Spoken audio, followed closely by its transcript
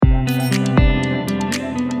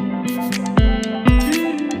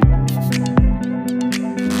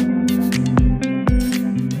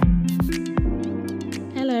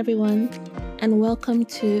welcome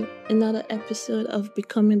to another episode of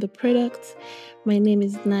Becoming the Product. My name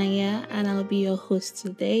is Naya and I'll be your host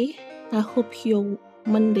today. I hope your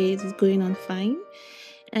Monday is going on fine.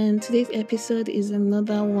 And today's episode is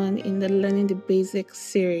another one in the Learning the Basics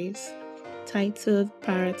series titled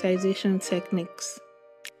Prioritization Techniques.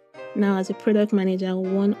 Now, as a product manager,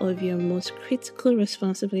 one of your most critical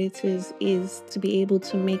responsibilities is to be able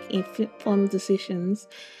to make informed decisions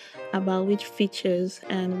about which features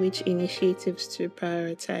and which initiatives to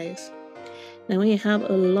prioritize. Now, when you have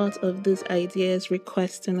a lot of these ideas,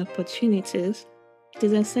 requests, and opportunities, it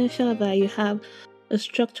is essential that you have a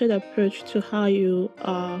structured approach to how you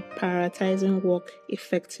are prioritizing work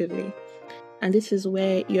effectively. And this is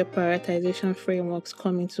where your prioritization frameworks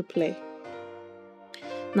come into play.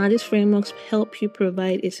 Now, these frameworks help you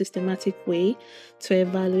provide a systematic way to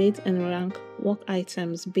evaluate and rank work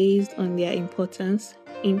items based on their importance,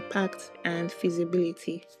 impact, and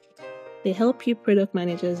feasibility. They help you product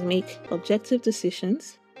managers make objective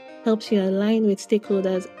decisions, helps you align with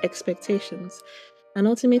stakeholders' expectations, and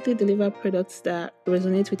ultimately deliver products that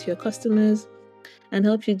resonate with your customers and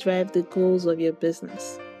help you drive the goals of your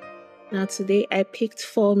business. Now, today I picked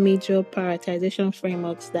 4 major prioritization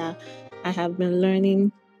frameworks that I have been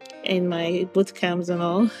learning in my boot camps and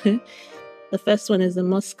all. The first one is the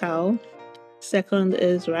Moscow. Second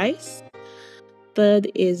is RICE.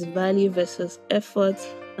 Third is value versus effort.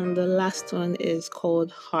 And the last one is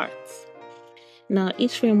called HEART. Now,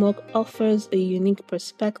 each framework offers a unique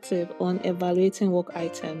perspective on evaluating work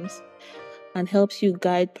items and helps you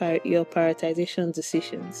guide your prioritization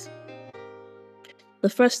decisions. The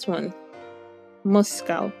first one,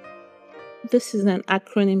 Moscow. This is an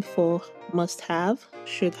acronym for must have,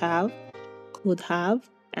 should have, could have,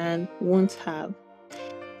 and won't have.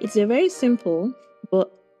 It's a very simple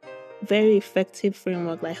but very effective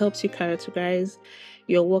framework that helps you categorize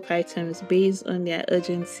your work items based on their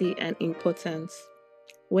urgency and importance.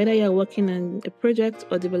 Whether you're working on a project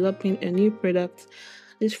or developing a new product,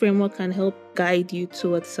 this framework can help guide you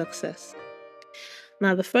towards success.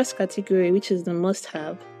 Now, the first category, which is the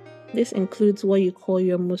must-have, this includes what you call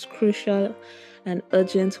your most crucial and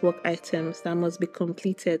urgent work items that must be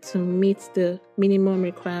completed to meet the minimum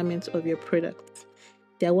requirements of your product.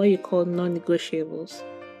 They are what you call non-negotiables.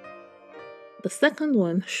 The second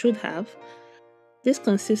one, should have, this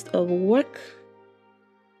consists of work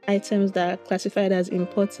items that are classified as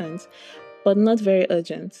important but not very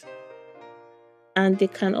urgent. And they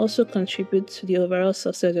can also contribute to the overall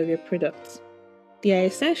success of your product. They are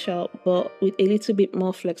essential but with a little bit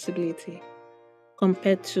more flexibility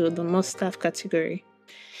compared to the must-have category.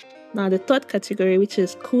 Now, the third category, which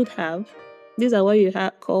is could have, these are what you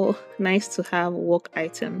call nice-to-have work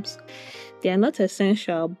items. They are not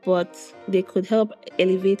essential, but they could help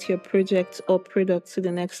elevate your project or product to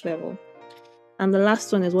the next level. And the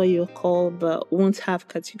last one is what you call the won't-have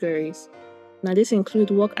categories. Now, this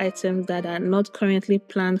includes work items that are not currently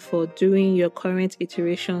planned for during your current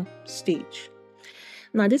iteration stage.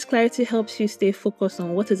 Now, this clarity helps you stay focused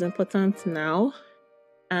on what is important now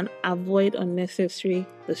and avoid unnecessary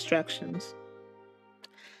distractions.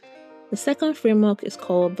 The second framework is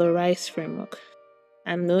called the RICE framework.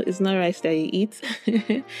 And no, it's not rice that you eat.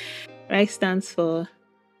 RICE stands for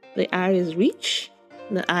the R is reach,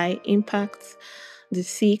 the I impact, the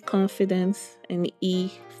C confidence, and the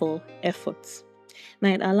E for effort. Now,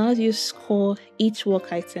 it allows you to score each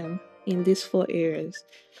work item in these 4 areas.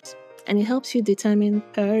 And it helps you determine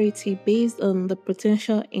priority based on the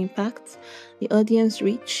potential impact, the audience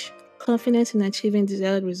reach, confidence in achieving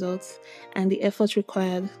desired results, and the effort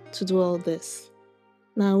required to do all this.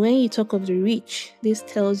 Now, when you talk of the reach, this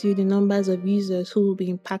tells you the numbers of users who will be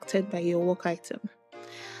impacted by your work item.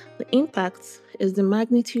 The impact is the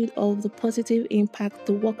magnitude of the positive impact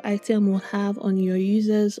the work item will have on your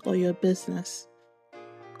users or your business.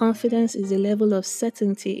 Confidence is the level of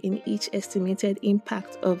certainty in each estimated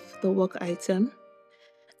impact of the work item.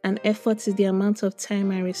 And effort is the amount of time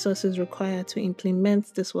and resources required to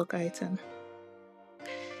implement this work item.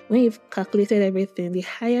 When you've calculated everything, the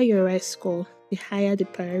higher your RICE score, the higher the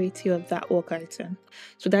priority of that work item.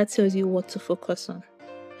 So that tells you what to focus on.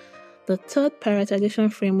 The third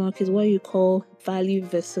prioritization framework is what you call value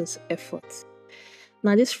versus effort.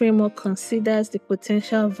 Now, this framework considers the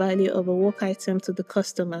potential value of a work item to the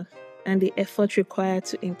customer and the effort required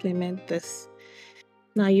to implement this.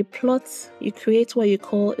 Now, you create what you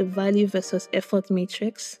call a value versus effort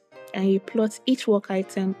matrix, and you plot each work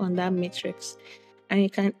item on that matrix, and you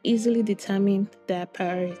can easily determine their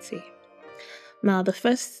priority. Now, the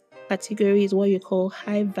first category is what you call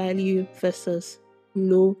high value versus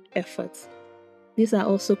low effort. These are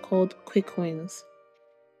also called quick wins.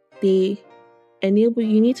 They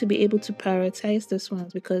you need to be able to prioritize these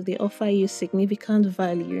ones because they offer you significant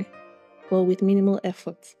value, but with minimal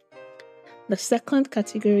effort. The second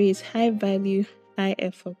category is high value, high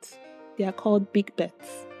effort. They are called big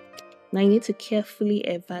bets. Now you need to carefully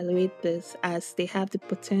evaluate this as they have the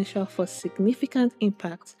potential for significant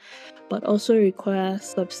impact, but also require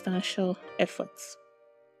substantial efforts.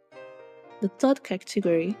 The third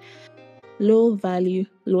category, low value,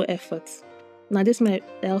 low effort. Now this might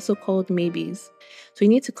be also called maybes. So you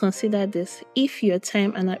need to consider this if your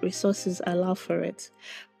time and resources allow for it,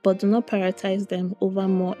 but do not prioritize them over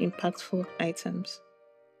more impactful items.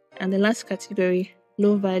 And the last category,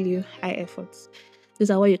 low value, high efforts. These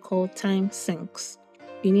are what you call time sinks.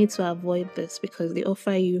 You need to avoid this because they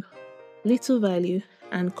offer you little value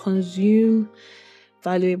and consume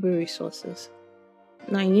valuable resources.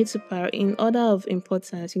 Now you need to in order of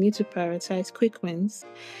importance, you need to prioritize quick wins,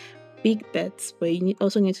 big bets, but you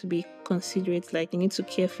also need to be considerate. Like you need to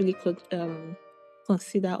carefully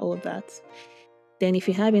consider all that. Then if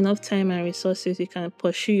you have enough time and resources, you can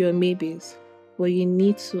pursue your maybes, but you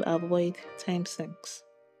need to avoid time sinks.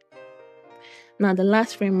 Now the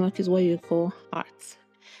last framework is what you call HEART.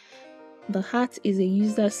 The HEART is a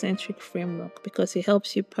user-centric framework because it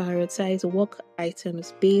helps you prioritize work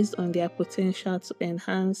items based on their potential to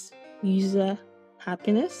enhance user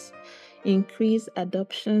happiness, increase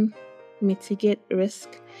adoption, mitigate risk,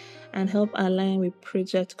 and help align with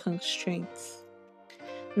project constraints.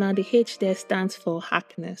 Now the H there stands for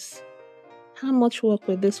happiness. How much work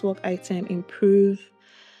will this work item improve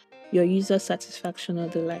your user satisfaction or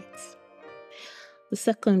delight? The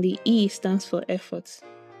second, the E, stands for effort.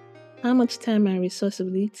 How much time and resources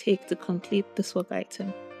will it take to complete this work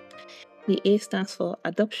item? The A stands for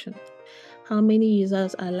adoption. How many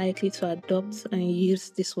users are likely to adopt and use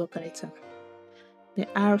this work item? The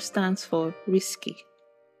R stands for risky.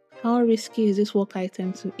 How risky is this work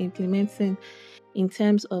item to implement in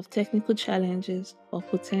terms of technical challenges or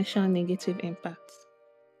potential negative impacts?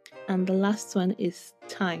 And the last one is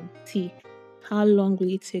time, T. How long will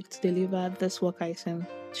it take to deliver this work item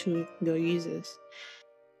to your users?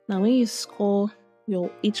 Now, when you score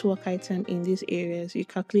each work item in these areas, you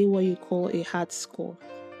calculate what you call a hard score,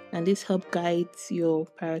 and this helps guide your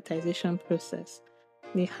prioritization process.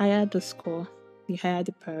 The higher the score, the higher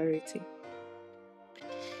the priority.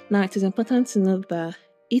 Now, it is important to note that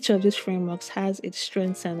each of these frameworks has its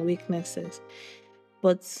strengths and weaknesses,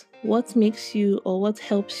 but what makes you or what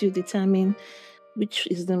helps you determine which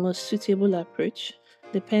is the most suitable approach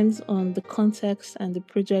depends on the context and the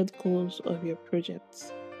project goals of your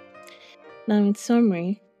projects. Now, in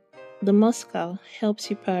summary, the Moscow helps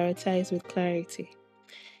you prioritize with clarity.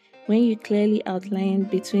 When you clearly outline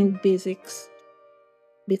between basics,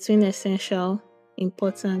 between essential,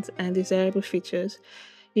 important, and desirable features,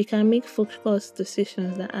 you can make focused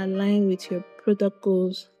decisions that align with your product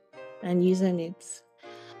goals and user needs.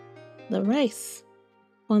 The RICE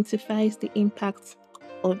quantifies the impact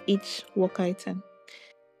of each work item.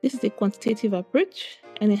 This is a quantitative approach,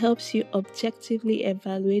 and it helps you objectively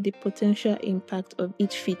evaluate the potential impact of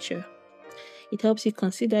each feature. It helps you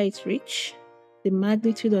consider its reach, the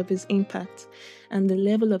magnitude of its impact, and the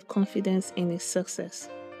level of confidence in its success,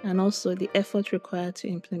 and also the effort required to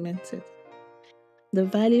implement it. The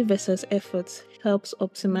value versus effort helps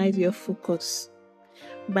optimize your focus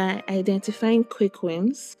by identifying quick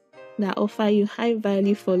wins that offer you high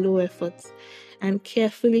value for low effort and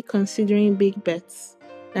carefully considering big bets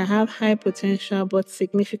that have high potential but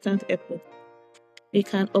significant effort. You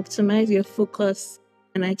can optimize your focus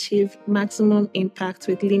and achieve maximum impact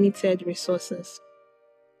with limited resources.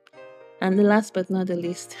 And the last but not the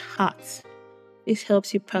least, HEART. This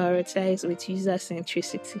helps you prioritize with user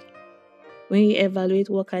centricity. When you evaluate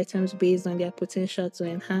work items based on their potential to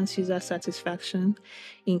enhance user satisfaction,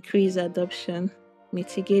 increase adoption,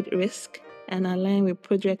 mitigate risk, and align with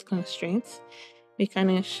project constraints, you can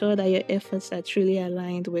ensure that your efforts are truly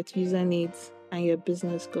aligned with user needs and your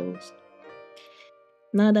business goals.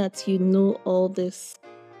 Now that you know all these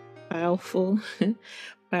powerful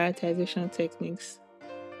prioritization techniques,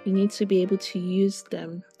 you need to be able to use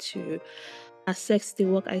them to assess the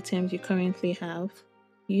work items you currently have.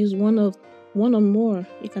 Use one or more.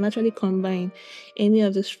 You can actually combine any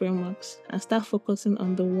of these frameworks and start focusing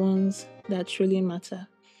on the ones that truly matter.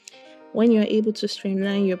 When you're able to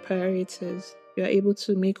streamline your priorities, you're able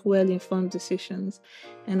to make well-informed decisions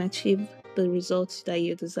and achieve the results that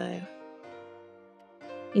you desire.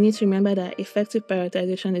 You need to remember that effective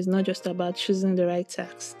prioritization is not just about choosing the right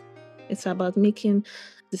tasks. It's about making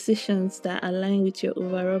decisions that align with your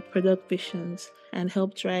overall product visions and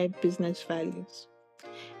help drive business values.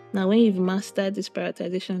 Now, when you've mastered these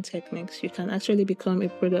prioritization techniques, you can actually become a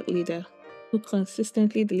product leader who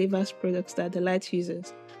consistently delivers products that delight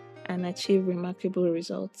users and achieve remarkable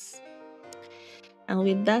results. And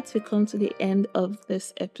with that, we come to the end of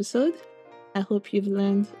this episode. I hope you've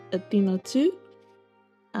learned a thing or two.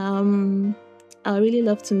 I really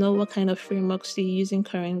love to know what kind of frameworks you're using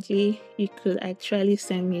currently. You could actually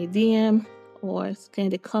send me a DM or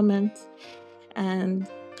send a comment. And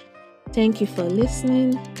thank you for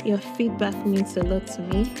listening. Your feedback means a lot to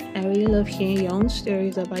me. I really love hearing your own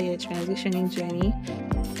stories about your transitioning journey,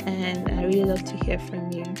 and I really love to hear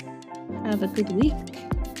from you. Have a good week.